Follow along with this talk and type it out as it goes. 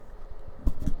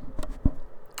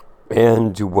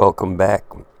And welcome back,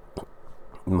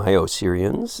 my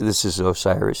Osirians. This is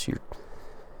Osiris, your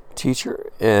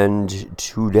teacher, and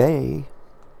today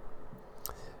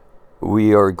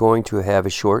we are going to have a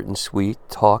short and sweet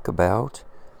talk about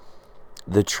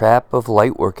the trap of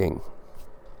light working.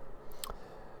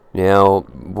 Now,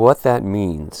 what that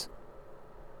means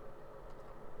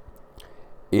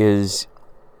is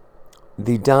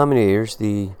the dominators,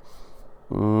 the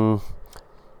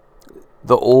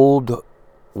old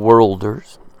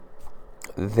worlders,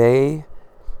 they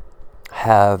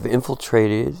have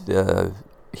infiltrated the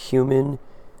human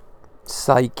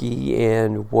psyche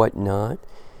and whatnot,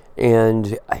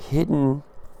 and hidden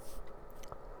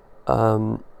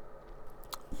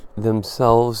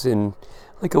themselves in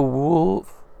like a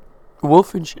wolf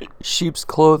in sheep's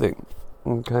clothing.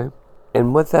 Okay,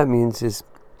 and what that means is,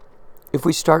 if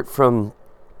we start from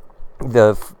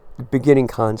the beginning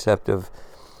concept of,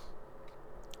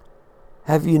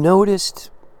 have you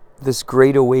noticed this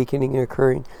great awakening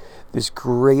occurring? This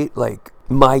great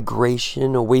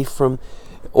migration away from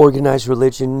organized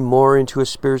religion, more into a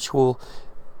spiritual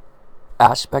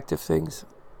aspect of things?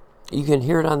 You can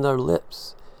hear it on their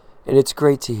lips, and it's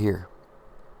great to hear.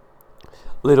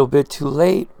 A little bit too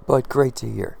late, but great to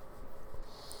hear.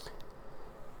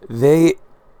 You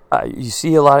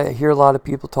hear a lot of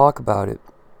people talk about it,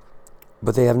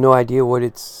 but they have no idea what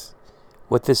this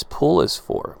pull is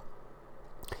for.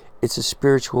 It's a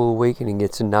spiritual awakening.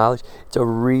 It's a knowledge. It's a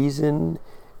reasonably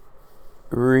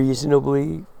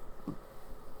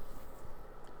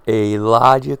a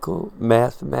logical,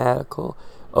 mathematical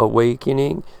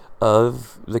awakening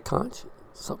of the conscious,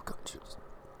 subconscious.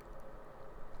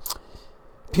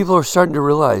 People are starting to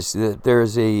realize that there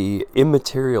is a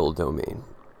immaterial domain.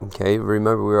 Okay,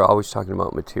 remember we were always talking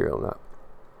about material now.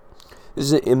 This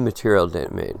is an immaterial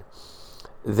domain.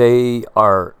 They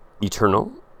are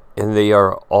eternal, and they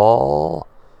are all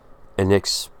an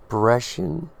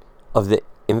expression of the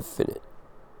infinite.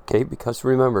 Okay, because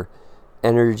remember,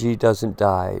 energy doesn't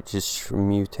die, it just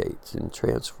mutates and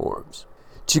transforms.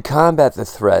 To combat the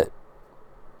threat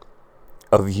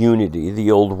of unity,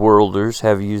 the old worlders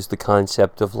have used the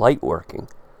concept of light working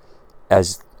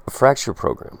as a fracture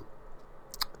program.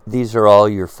 These are all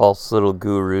your false little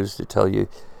gurus to tell you,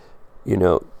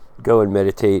 go and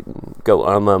meditate and go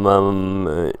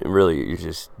really you're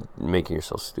just making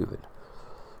yourself stupid.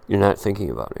 You're not thinking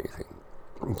about anything.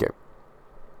 Okay.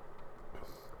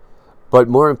 But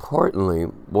more importantly,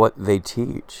 what they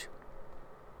teach.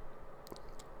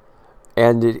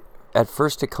 And at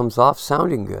first it comes off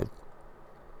sounding good,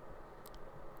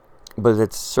 but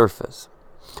it's surface.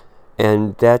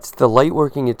 And that's the light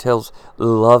working entails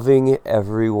loving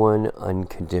everyone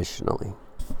unconditionally.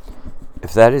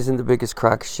 If that isn't the biggest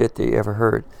crock of shit that you ever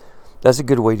heard, that's a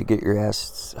good way to get your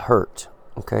ass hurt,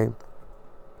 okay?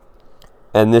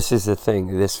 And this is the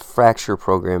thing. This fracture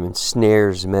program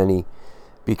ensnares many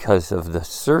because of the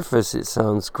surface. It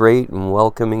sounds great and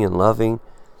welcoming and loving.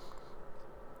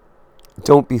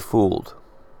 Don't be fooled.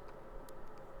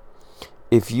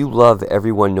 If you love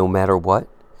everyone no matter what,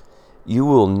 you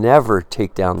will never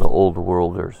take down the old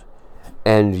worlders,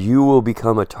 and you will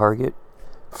become a target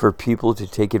for people to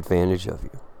take advantage of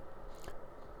you.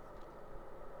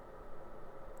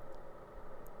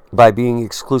 By being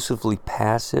exclusively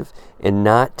passive and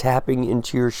not tapping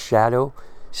into your shadow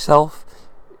self,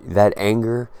 that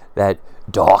anger, that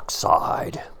dark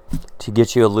side, to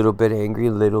get you a little bit angry,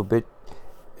 a little bit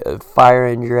fire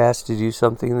in your ass to do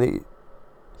something that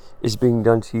is being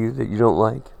done to you that you don't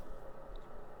like.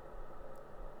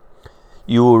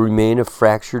 You will remain a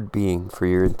fractured being for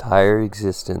your entire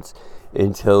existence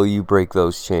until you break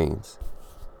those chains.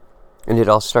 And it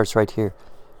all starts right here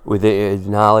with the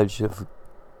knowledge of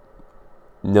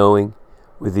knowing,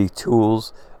 with the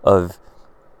tools of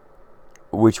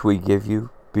which we give you,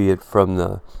 be it from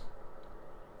the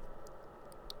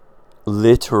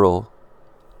literal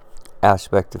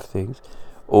aspect of things,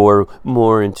 or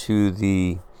more into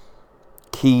the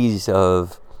keys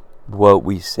of what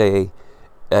we say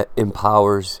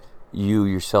empowers you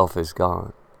yourself as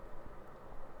God.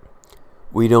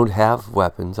 We don't have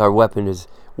weapons. Our weapon is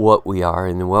what we are,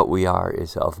 and what we are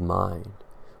is of mind.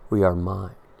 We are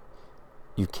mind.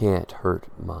 You can't hurt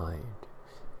mind.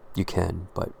 You can,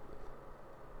 but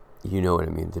you know what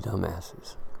I mean, the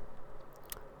dumbasses.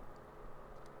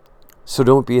 So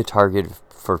don't be a target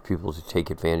for people to take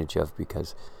advantage of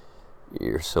because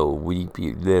you're so weak.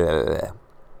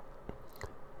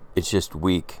 It's just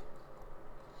weak.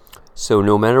 So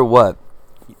no matter what,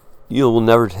 you will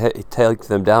never take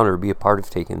them down or be a part of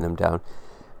taking them down,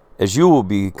 as you will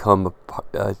become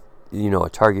a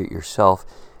target yourself,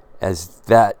 as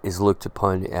that is looked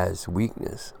upon as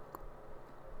weakness.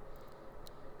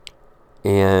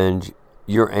 and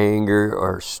your anger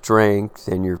or strength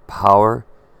and your power,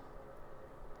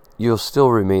 you'll still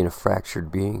remain a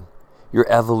fractured being. Your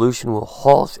evolution will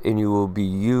halt and you will be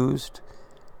used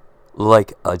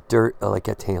like a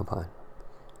tampon.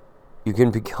 You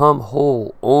can become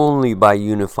whole only by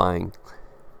unifying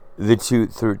the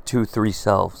three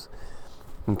selves.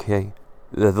 Okay?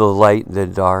 The light and the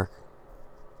dark.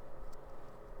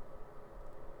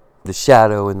 The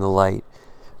shadow and the light.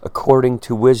 According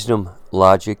to wisdom,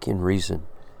 logic, and reason.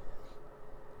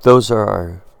 Those are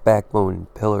our backbone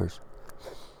pillars.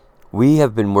 We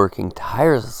have been working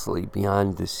tirelessly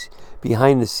behind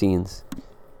the scenes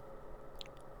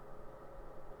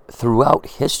throughout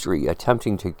history,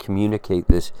 attempting to communicate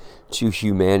this to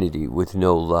humanity with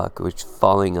no luck, which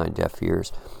falling on deaf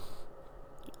ears.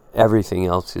 Everything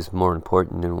else is more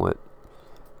important than what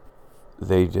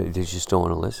they just don't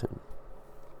want to listen.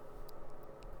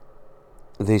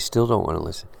 They still don't want to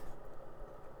listen.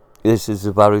 This is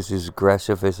about as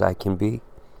aggressive as I can be.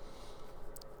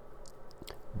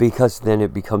 Because then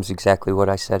it becomes exactly what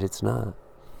I said it's not.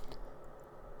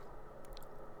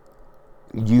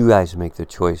 You guys make the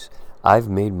choice. I've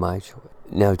made my choice.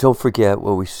 Now, don't forget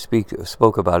what we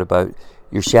spoke about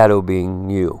your shadow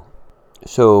being you.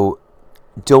 So,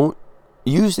 don't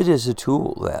use it as a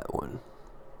tool, that one.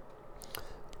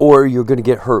 Or you're going to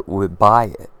get hurt by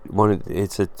it.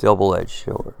 It's a double-edged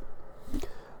sword.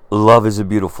 Love is a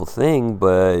beautiful thing,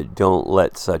 but don't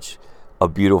let such a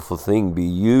beautiful thing be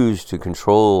used to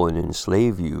control and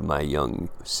enslave you, my young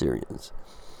Syrians.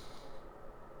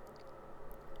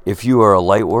 If you are a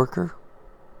light worker,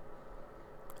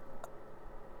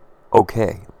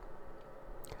 okay.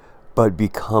 But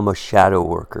become a shadow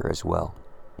worker as well.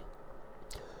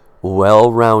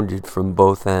 Well-rounded from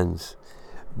both ends.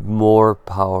 More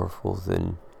powerful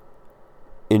than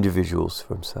individuals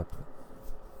from separate.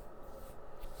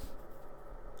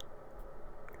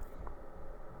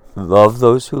 Love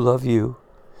those who love you,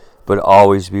 but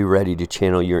always be ready to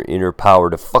channel your inner power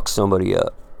to fuck somebody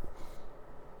up.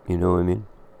 You know what I mean?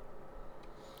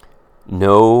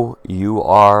 Know you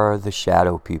are the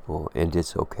shadow people, and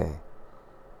it's okay.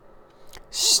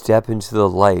 Step into the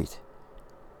light,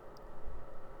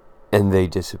 and they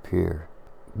disappear.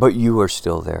 But you are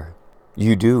still there.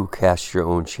 You do cast your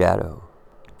own shadow,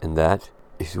 and that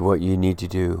is what you need to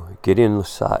do. Get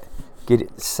inside,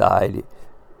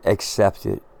 accept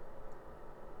it.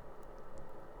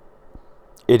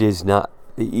 It is not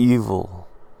the evil.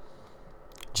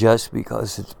 Just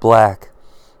because it's black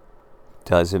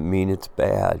doesn't mean it's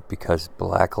bad, because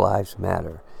Black Lives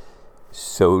Matter.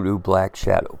 So do black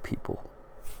shadow people.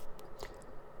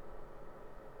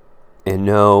 And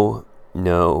no.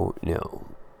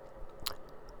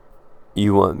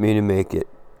 You want me to make it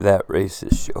that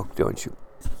racist joke, don't you?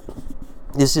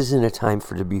 This isn't a time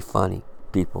to be funny,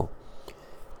 people.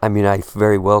 I mean, I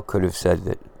very well could have said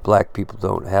that black people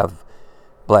don't have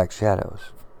black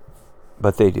shadows.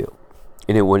 But they do.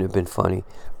 And it wouldn't have been funny.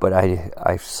 But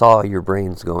I saw your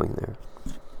brains going there.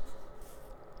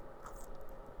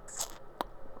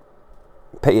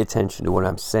 Pay attention to what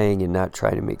I'm saying and not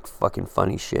try to make fucking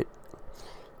funny shit.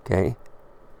 Okay?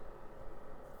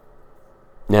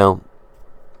 Now,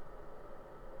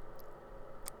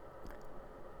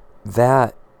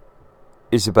 that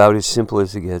is about as simple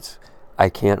as it gets. I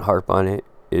can't harp on it.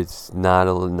 It's not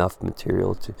enough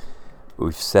material to...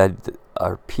 We've said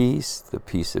our piece. The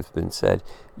piece has been said.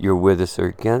 You're with us or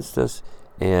against us.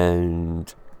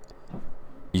 And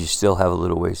you still have a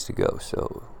little ways to go.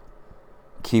 So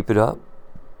keep it up.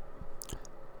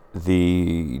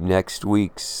 The next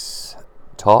week's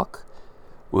talk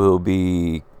will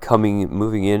be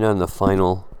moving in on the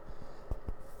final.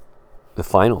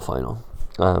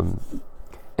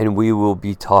 And we will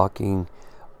be talking.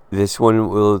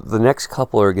 The next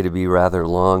couple are going to be rather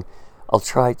long. I'll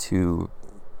try to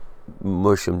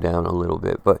mush them down a little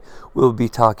bit, but we'll be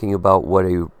talking about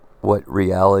what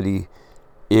reality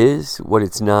is, what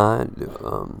it's not.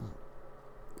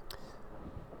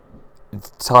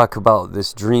 Talk about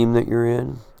this dream that you're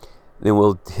in. Then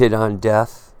we'll hit on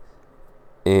death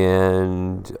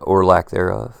or lack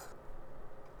thereof.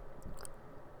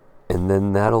 And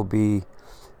then that'll be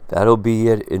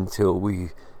it until we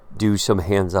do some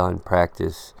hands-on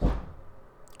practice.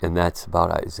 And that's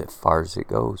about as far as it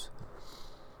goes.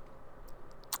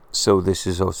 So this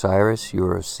is Osiris,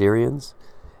 you're Osirians,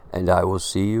 and I will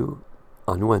see you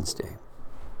on Wednesday.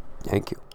 Thank you.